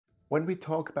When we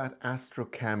talk about astro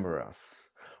cameras,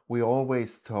 we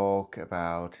always talk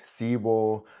about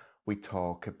ZEWO, we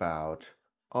talk about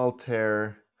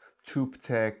Altair,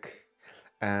 TubeTech,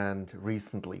 and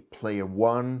recently Player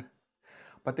One.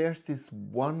 But there's this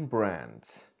one brand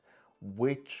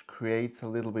which creates a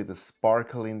little bit of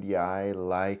sparkle in the eye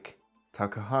like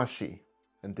Takahashi,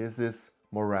 and this is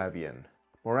Moravian.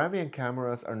 Moravian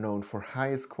cameras are known for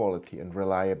highest quality and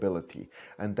reliability,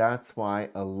 and that's why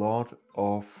a lot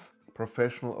of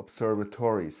professional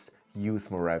observatories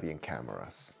use Moravian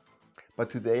cameras. But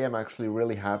today I'm actually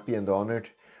really happy and honored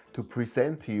to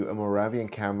present to you a Moravian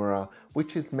camera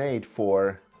which is made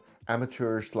for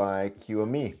amateurs like you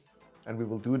and me. And we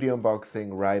will do the unboxing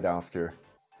right after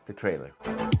the trailer.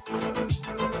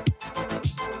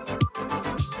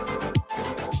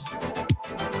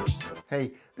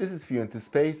 Hey, this is View into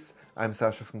Space. I'm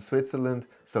Sascha from Switzerland,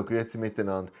 so grüezi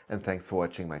miteinander and thanks for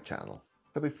watching my channel.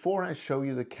 So before I show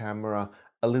you the camera,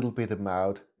 a little bit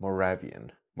about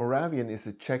Moravian. Moravian is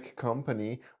a Czech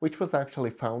company which was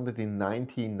actually founded in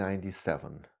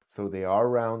 1997. So they are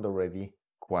around already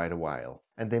quite a while.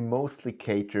 And they mostly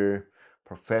cater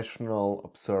professional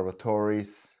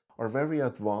observatories or very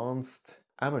advanced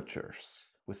amateurs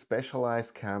with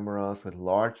specialized cameras with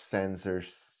large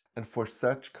sensors. And for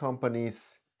such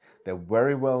companies, they're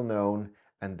very well known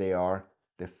and they are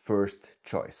the first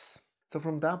choice. So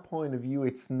from that point of view,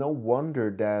 it's no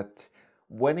wonder that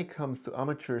when it comes to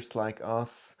amateurs like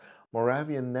us,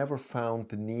 Moravian never found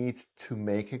the need to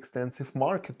make extensive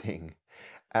marketing.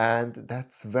 And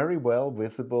that's very well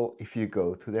visible if you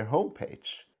go to their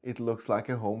homepage. It looks like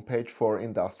a homepage for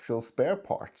industrial spare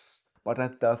parts. But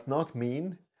that does not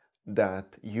mean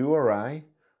that you or I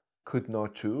could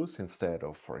not choose, instead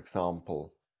of, for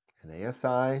example, an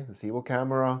ASI, a ZEWO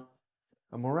camera,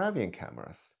 a Moravian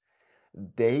cameras.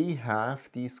 They have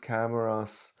these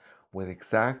cameras with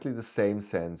exactly the same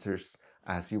sensors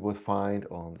as you would find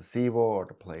on the ZEWO or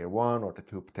the Player One or the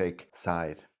TubeTech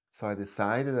side. So I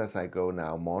decided, as I go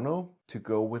now mono, to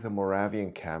go with a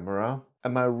Moravian camera,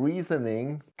 and my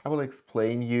reasoning I will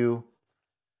explain you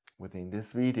within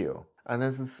this video. And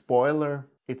as a spoiler,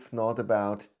 it's not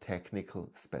about technical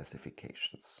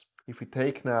specifications. If we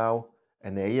take now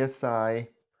an ASI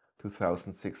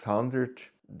 2600,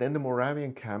 then the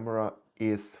Moravian camera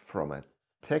is, from a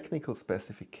technical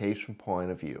specification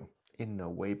point of view, in no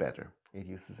way better. It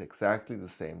uses exactly the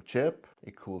same chip,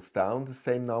 it cools down the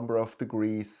same number of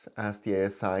degrees as the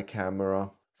ASI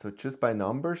camera. So just by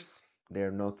numbers,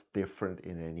 they're not different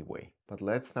in any way. But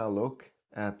let's now look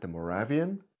at the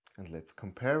Moravian and let's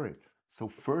compare it. So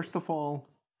first of all,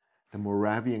 the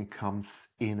Moravian comes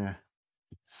in a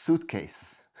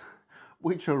suitcase,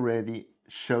 which already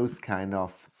shows kind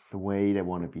of the way they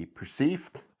want to be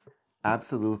perceived.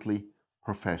 Absolutely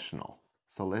professional.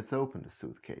 So let's open the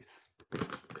suitcase.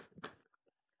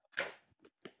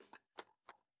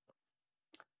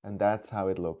 And that's how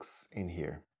it looks in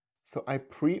here. So I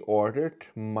pre-ordered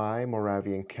my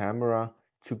Moravian camera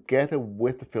together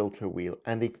with the filter wheel,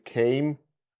 and it came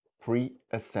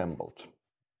pre-assembled.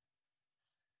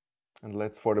 And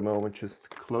let's for the moment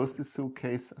just close the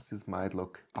suitcase, as this might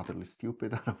look utterly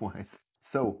stupid otherwise.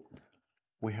 So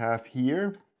we have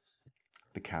here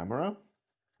the camera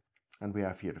and we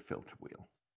have here the filter wheel.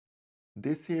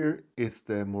 This here is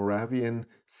the Moravian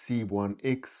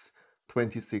C1X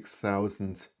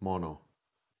 26,000 mono.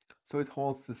 So it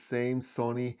holds the same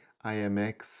Sony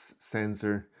IMX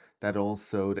sensor that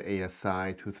also the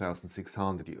ASI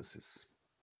 2600 uses.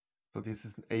 So this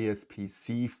is an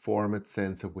ASPC format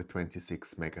sensor with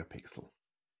 26 megapixel.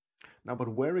 Now, but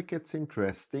where it gets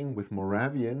interesting with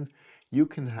Moravian, you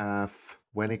can have,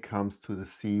 when it comes to the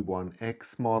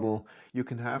C1X model, you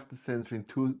can have the sensor in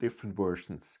two different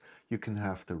versions. You can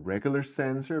have the regular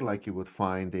sensor, like you would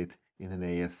find it in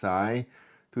an ASI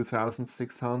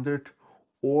 2600,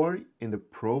 or in the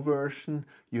Pro version,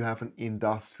 you have an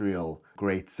industrial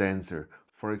grade sensor,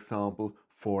 for example,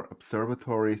 for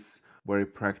observatories where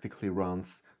it practically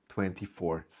runs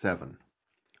 24/7.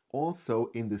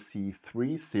 Also in the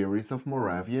C3 series of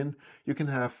Moravian, you can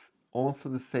have also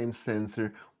the same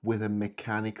sensor with a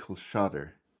mechanical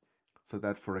shutter. So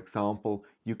that, for example,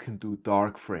 you can do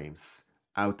dark frames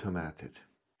automated.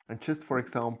 And just for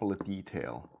example, a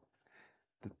detail.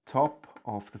 The top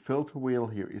of the filter wheel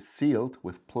here is sealed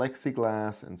with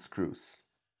plexiglass and screws.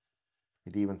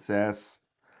 It even says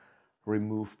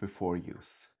remove before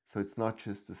use. So it's not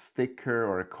just a sticker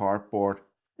or a cardboard,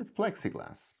 it's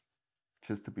plexiglass,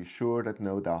 just to be sure that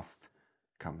no dust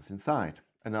comes inside.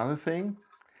 Another thing,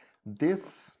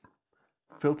 this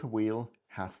filter wheel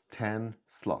has 10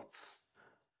 slots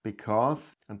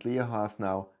because, and Leah has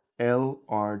now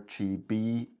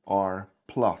LRGBR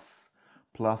plus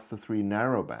the 3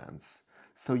 narrow bands.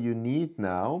 So you need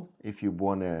now, if you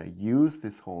want to use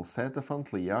this whole set of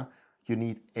Antlia, you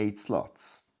need 8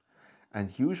 slots.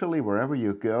 And usually wherever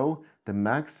you go, the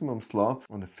maximum slots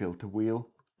on the filter wheel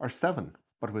are 7.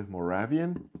 But with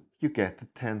Moravian, you get the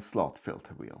 10 slot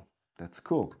filter wheel. That's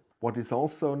cool. What is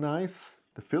also nice,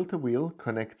 the filter wheel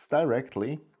connects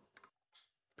directly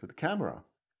to the camera.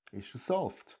 Issue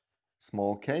solved.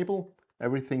 Small cable,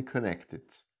 everything connected.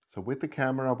 So with the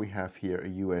camera we have here a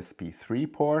USB 3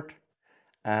 port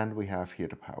and we have here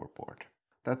the power port.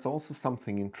 That's also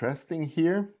something interesting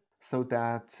here, so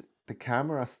that the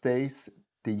camera stays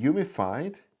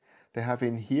dehumidified. They have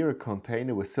in here a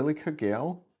container with silica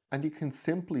gel, and you can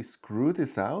simply screw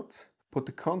this out, put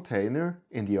the container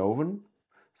in the oven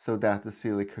so that the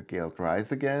silica gel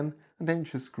dries again, and then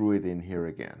just screw it in here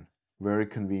again. Very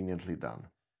conveniently done.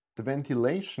 The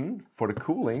ventilation for the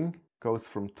cooling goes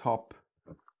from top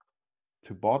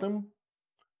to bottom,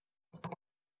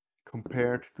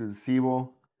 compared to the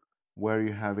Civo, where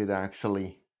you have it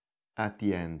actually at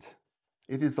the end.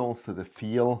 It is also the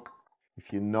feel.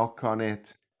 If you knock on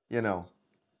it, you know,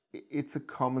 it's a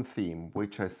common theme,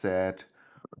 which I said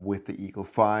with the Eagle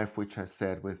 5, which I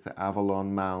said with the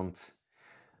Avalon mount.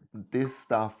 This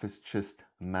stuff is just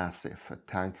massive. A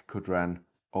tank could run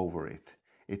over it.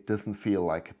 It doesn't feel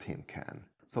like a tin can.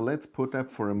 So let's put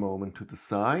that for a moment to the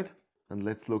side and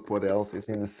let's look what else is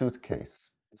in the suitcase.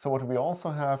 So what we also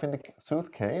have in the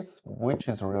suitcase, which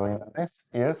is really nice,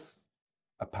 is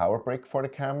a power brick for the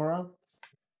camera,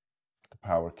 the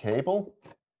power cable,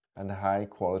 and a high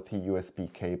quality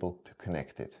USB cable to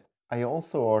connect it. I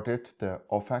also ordered the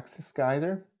off-axis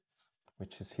guider,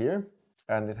 which is here,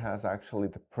 and it has actually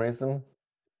the prism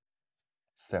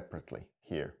separately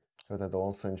here. So that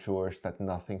also ensures that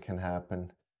nothing can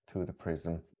happen to the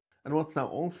prism. And what's now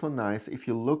also nice, if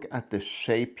you look at the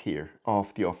shape here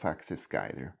of the off-axis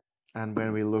guider, and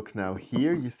when we look now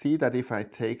here, you see that if I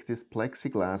take this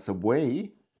plexiglass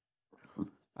away,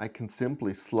 I can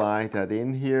simply slide that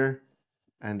in here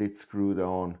and it's screwed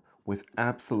on with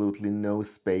absolutely no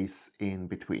space in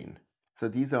between. So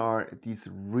these are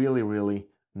really, really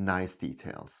nice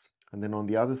details. And then on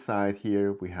the other side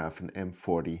here, we have an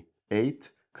M48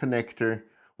 connector,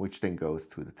 which then goes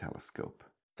to the telescope.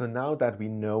 So now that we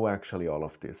know actually all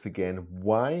of this, again,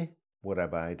 why would I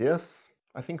buy this?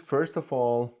 I think first of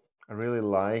all, I really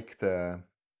like the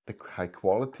high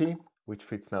quality, which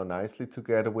fits now nicely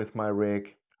together with my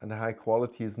rig. And the high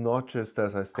quality is not just,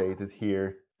 as I stated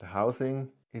here, the housing,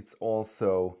 it's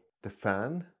also the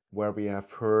fan, where we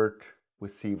have heard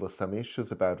with Civo some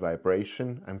issues about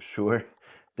vibration. I'm sure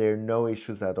there are no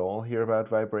issues at all here about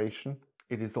vibration.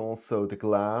 It is also the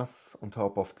glass on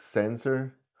top of the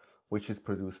sensor, which is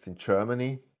produced in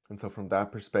Germany, and so from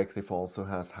that perspective also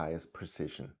has highest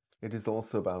precision. It is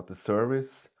also about the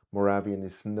service. Moravian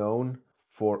is known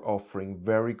for offering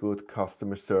very good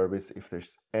customer service if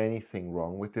there's anything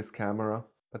wrong with this camera.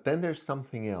 But then there's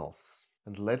something else,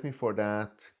 and let me for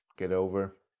that get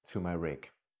over to my rig.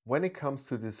 When it comes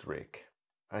to this rig,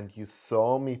 and you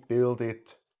saw me build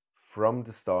it from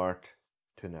the start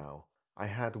to now, I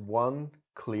had one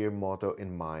clear motto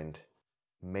in mind: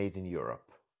 made in Europe.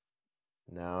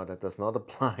 Now that does not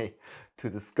apply to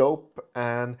the scope,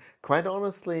 and quite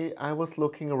honestly I was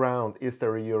looking around, is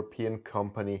there a European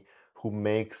company who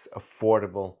makes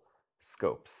affordable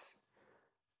scopes?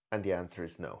 And the answer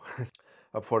is no.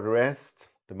 But for the rest,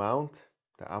 the mount,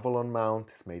 the Avalon mount,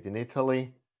 is made in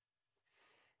Italy.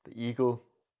 The Eagle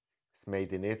is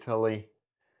made in Italy.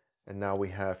 And now we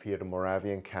have here the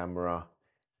Moravian camera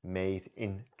made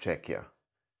in Czechia.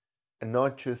 And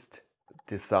not just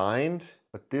designed,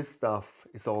 but this stuff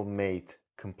is all made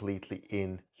completely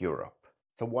in Europe.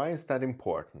 So why is that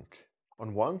important?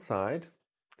 On one side,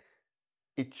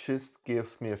 it just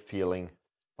gives me a feeling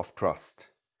of trust.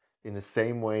 In the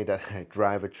same way that I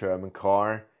drive a German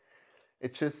car,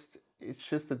 it's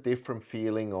just a different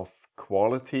feeling of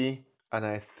quality. And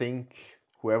I think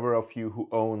whoever of you who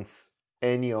owns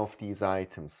any of these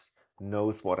items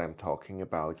knows what I'm talking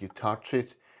about. You touch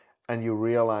it and you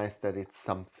realize that it's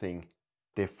something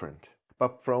different.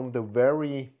 But from the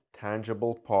very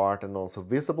tangible part and also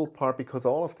visible part, because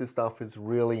all of this stuff is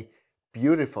really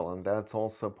beautiful, and that's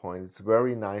also a point, it's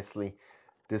very nicely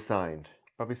designed.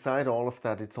 But beside all of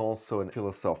that, it's also a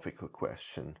philosophical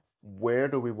question. Where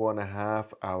do we want to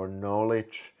have our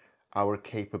knowledge, our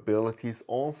capabilities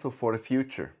also for the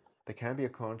future? There can be a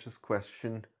conscious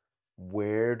question,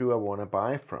 where do I want to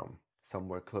buy from?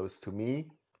 Somewhere close to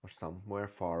me or somewhere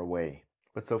far away?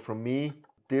 But so for me,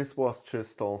 this was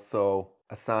just also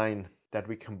a sign that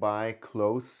we can buy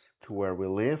close to where we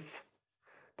live,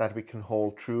 that we can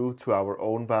hold true to our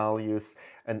own values,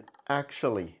 and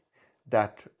actually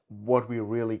that what we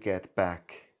really get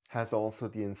back has also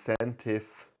the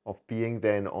incentive of being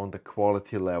then on the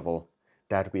quality level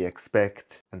that we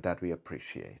expect and that we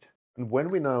appreciate. And when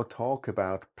we now talk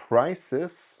about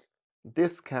prices,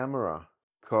 this camera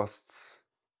costs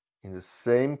in the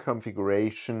same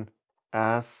configuration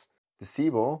as the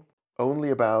Cibo only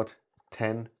about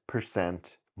 10%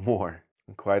 more.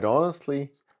 And quite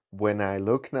honestly, when I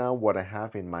look now what I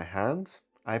have in my hand,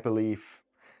 I believe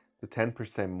the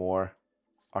 10% more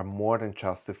are more than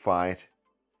justified.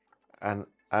 And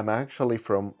I'm actually,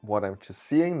 from what I'm just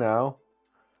seeing now,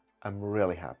 I'm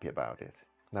really happy about it.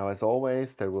 Now, as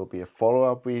always, there will be a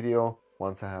follow-up video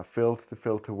once I have filled the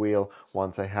filter wheel,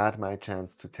 once I had my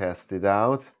chance to test it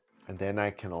out. And then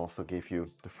I can also give you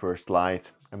the first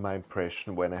light and my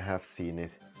impression when I have seen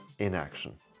it in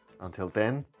action. Until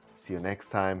then, see you next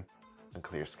time, and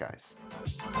clear skies.